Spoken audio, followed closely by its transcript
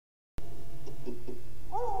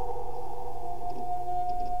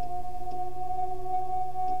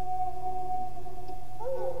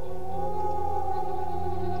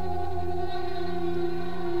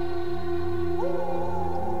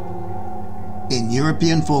In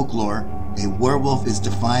European folklore, a werewolf is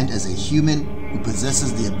defined as a human who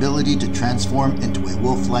possesses the ability to transform into a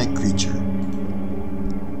wolf-like creature.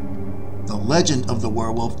 The legend of the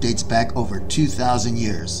werewolf dates back over 2,000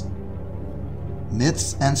 years.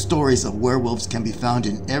 Myths and stories of werewolves can be found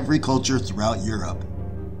in every culture throughout Europe.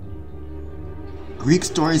 Greek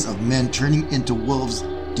stories of men turning into wolves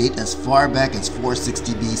date as far back as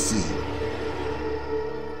 460 BC.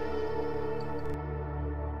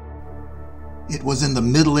 It was in the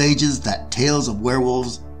Middle Ages that tales of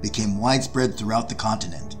werewolves became widespread throughout the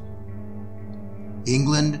continent.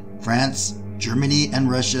 England, France, Germany, and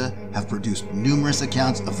Russia have produced numerous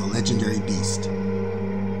accounts of the legendary beast.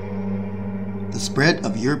 The spread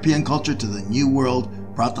of European culture to the New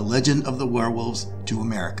World brought the legend of the werewolves to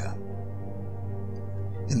America.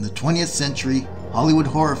 In the 20th century, Hollywood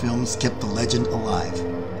horror films kept the legend alive.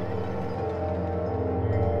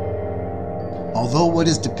 Although what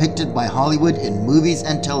is depicted by Hollywood in movies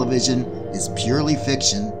and television is purely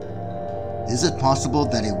fiction, is it possible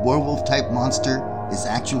that a werewolf-type monster is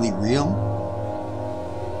actually real?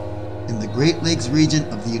 In the Great Lakes region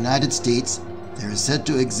of the United States, there is said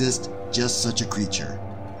to exist just such a creature.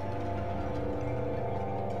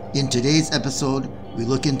 In today's episode, we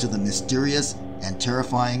look into the mysterious and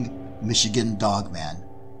terrifying Michigan Dogman.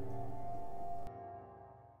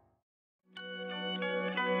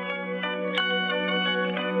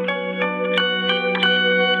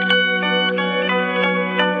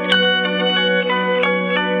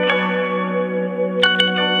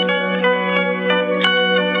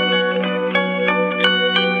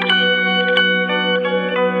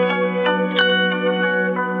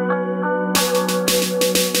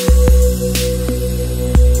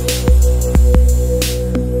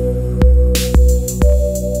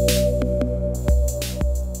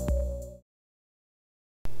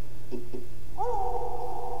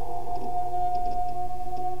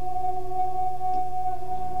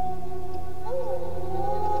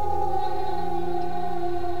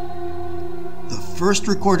 The first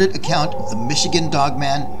recorded account of the Michigan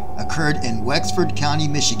Dogman occurred in Wexford County,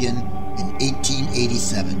 Michigan in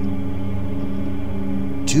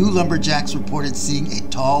 1887. Two lumberjacks reported seeing a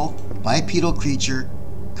tall, bipedal creature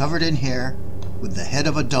covered in hair with the head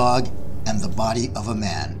of a dog and the body of a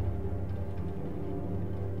man.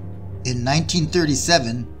 In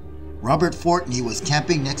 1937, Robert Fortney was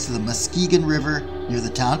camping next to the Muskegon River near the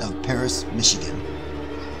town of Paris, Michigan.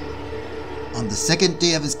 On the second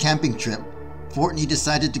day of his camping trip, Fortney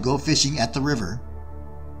decided to go fishing at the river.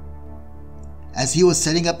 As he was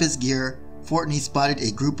setting up his gear, Fortney spotted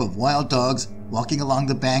a group of wild dogs walking along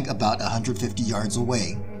the bank about 150 yards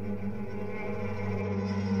away.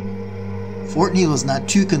 Fortney was not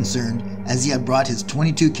too concerned as he had brought his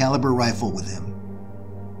 .22 caliber rifle with him.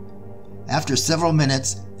 After several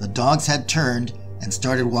minutes, the dogs had turned and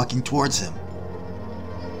started walking towards him.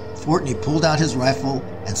 Fortney pulled out his rifle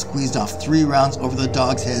and squeezed off 3 rounds over the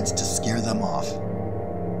dogs' heads to scare them off.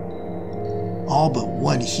 All but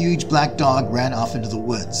one huge black dog ran off into the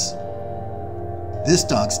woods. This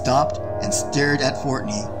dog stopped and stared at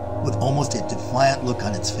Fortney with almost a defiant look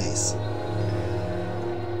on its face.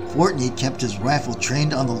 Fortney kept his rifle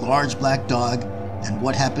trained on the large black dog, and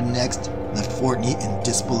what happened next left Fortney in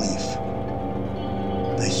disbelief.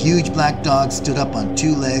 The huge black dog stood up on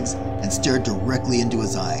 2 legs and stared directly into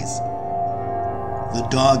his eyes. The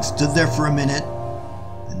dog stood there for a minute,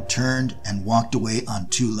 then turned and walked away on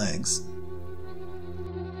 2 legs.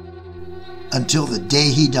 Until the day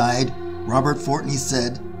he died, Robert Fortney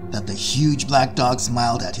said that the huge black dog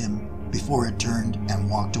smiled at him before it turned and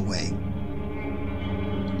walked away.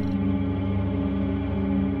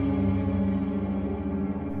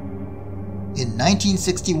 In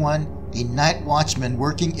 1961, a night watchman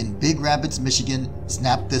working in Big Rapids, Michigan,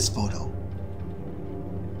 snapped this photo.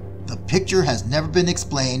 The picture has never been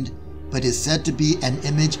explained, but is said to be an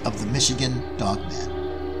image of the Michigan Dogman.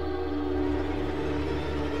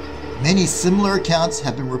 Many similar accounts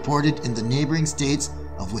have been reported in the neighboring states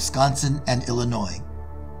of Wisconsin and Illinois.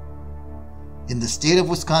 In the state of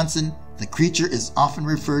Wisconsin, the creature is often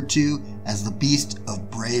referred to as the Beast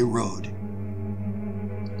of Bray Road.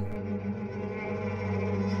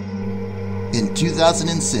 In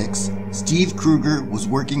 2006, Steve Kruger was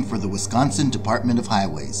working for the Wisconsin Department of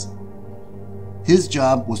Highways. His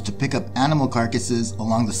job was to pick up animal carcasses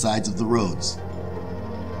along the sides of the roads.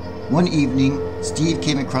 One evening, Steve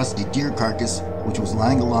came across a deer carcass which was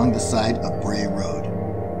lying along the side of Bray Road.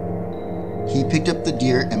 He picked up the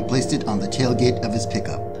deer and placed it on the tailgate of his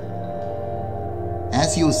pickup.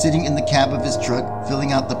 As he was sitting in the cab of his truck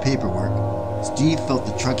filling out the paperwork, Steve felt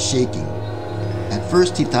the truck shaking. At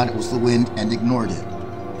first he thought it was the wind and ignored it.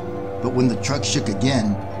 but when the truck shook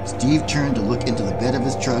again, Steve turned to look into the bed of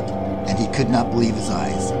his truck and he could not believe his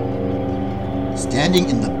eyes. Standing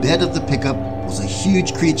in the bed of the pickup was a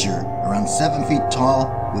huge creature around 7 feet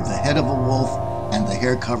tall with the head of a wolf and the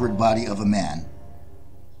hair-covered body of a man.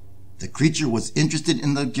 The creature was interested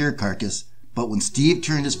in the deer carcass, but when Steve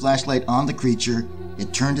turned his flashlight on the creature,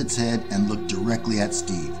 it turned its head and looked directly at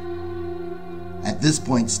Steve. At this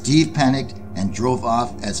point, Steve panicked and drove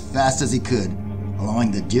off as fast as he could,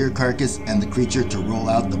 allowing the deer carcass and the creature to roll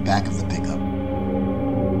out the back of the pickup.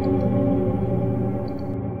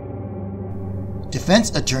 Defense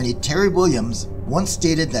attorney Terry Williams once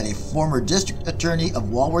stated that a former district attorney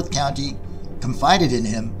of Walworth County confided in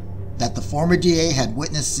him that the former DA had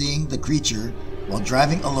witnessed seeing the creature while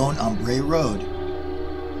driving alone on Bray Road.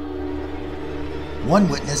 One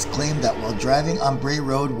witness claimed that while driving on Bray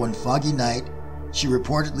Road one foggy night, she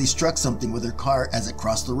reportedly struck something with her car as it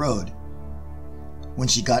crossed the road. When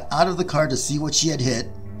she got out of the car to see what she had hit,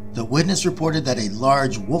 the witness reported that a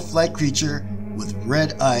large wolf-like creature with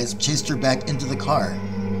red eyes chased her back into the car.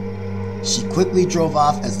 She quickly drove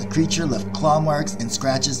off as the creature left claw marks and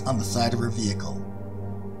scratches on the side of her vehicle.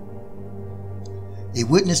 A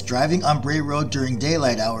witness driving on Bray Road during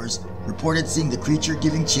daylight hours reported seeing the creature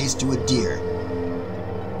giving chase to a deer.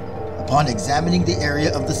 Upon examining the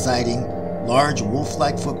area of the sighting, large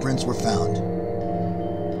wolf-like footprints were found.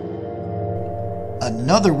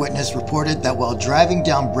 Another witness reported that while driving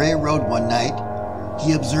down Bray Road one night,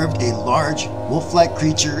 he observed a large wolf-like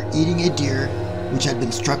creature eating a deer which had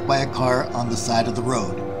been struck by a car on the side of the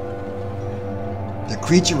road. The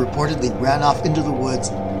creature reportedly ran off into the woods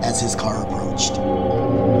as his car approached.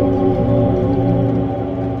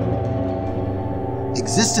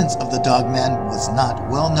 Existence of the Dogman was not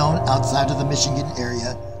well known outside of the Michigan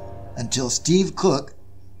area until Steve Cook,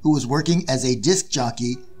 who was working as a disc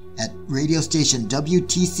jockey at radio station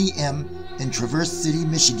WTCM in Traverse City,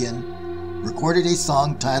 Michigan, recorded a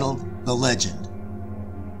song titled "The Legend."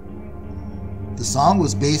 The song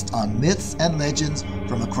was based on myths and legends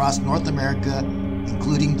from across North America,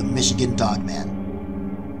 including the Michigan Dogman.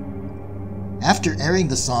 After airing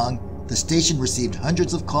the song, the station received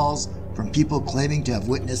hundreds of calls from people claiming to have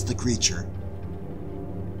witnessed the creature.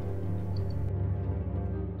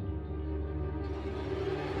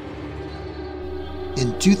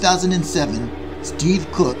 In 2007, Steve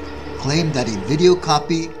Cook claimed that a video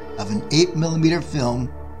copy of an 8mm film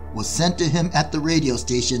was sent to him at the radio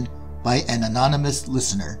station by an anonymous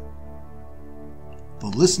listener. The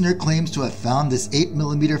listener claims to have found this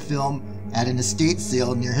 8mm film at an estate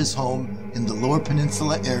sale near his home in the Lower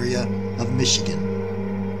Peninsula area of Michigan.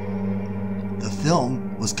 The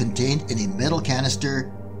film was contained in a metal canister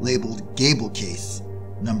labeled Gable Case,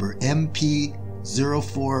 number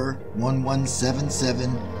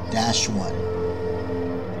MP041177-1.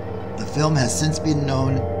 The film has since been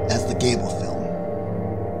known as the Gable film.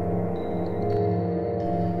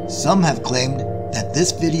 Some have claimed that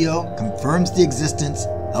this video confirms the existence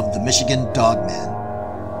of the Michigan Dogman.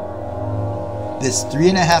 This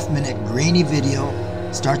 3.5-minute grainy video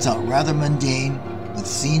starts out rather mundane with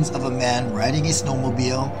scenes of a man riding a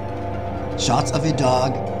snowmobile, shots of a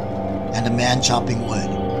dog, and a man chopping wood.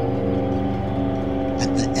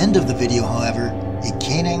 At the end of the video, however, a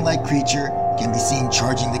canine-like creature can be seen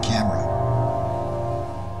charging the camera.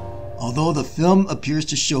 Although the film appears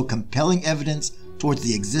to show compelling evidence towards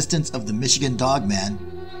the existence of the Michigan Dogman,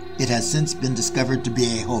 it has since been discovered to be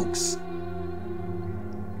a hoax.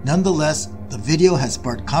 Nonetheless, the video has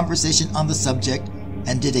sparked conversation on the subject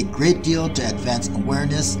and did a great deal to advance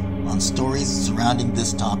awareness on stories surrounding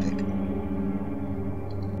this topic.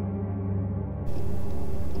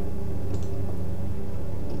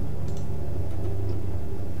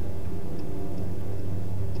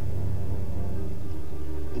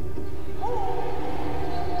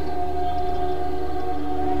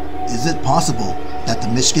 Is it possible that the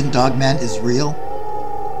Michigan Dogman is real?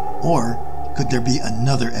 Or could there be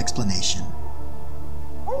another explanation?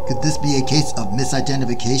 Could this be a case of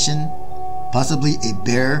misidentification? Possibly a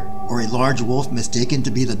bear or a large wolf mistaken to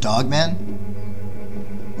be the Dogman?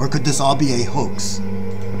 Or could this all be a hoax?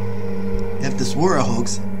 If this were a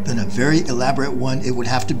hoax, then a very elaborate one it would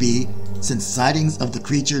have to be, since sightings of the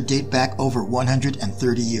creature date back over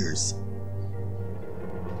 130 years.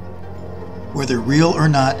 Whether real or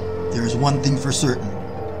not, there is one thing for certain.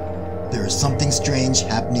 There is something strange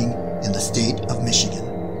happening in the state of Michigan.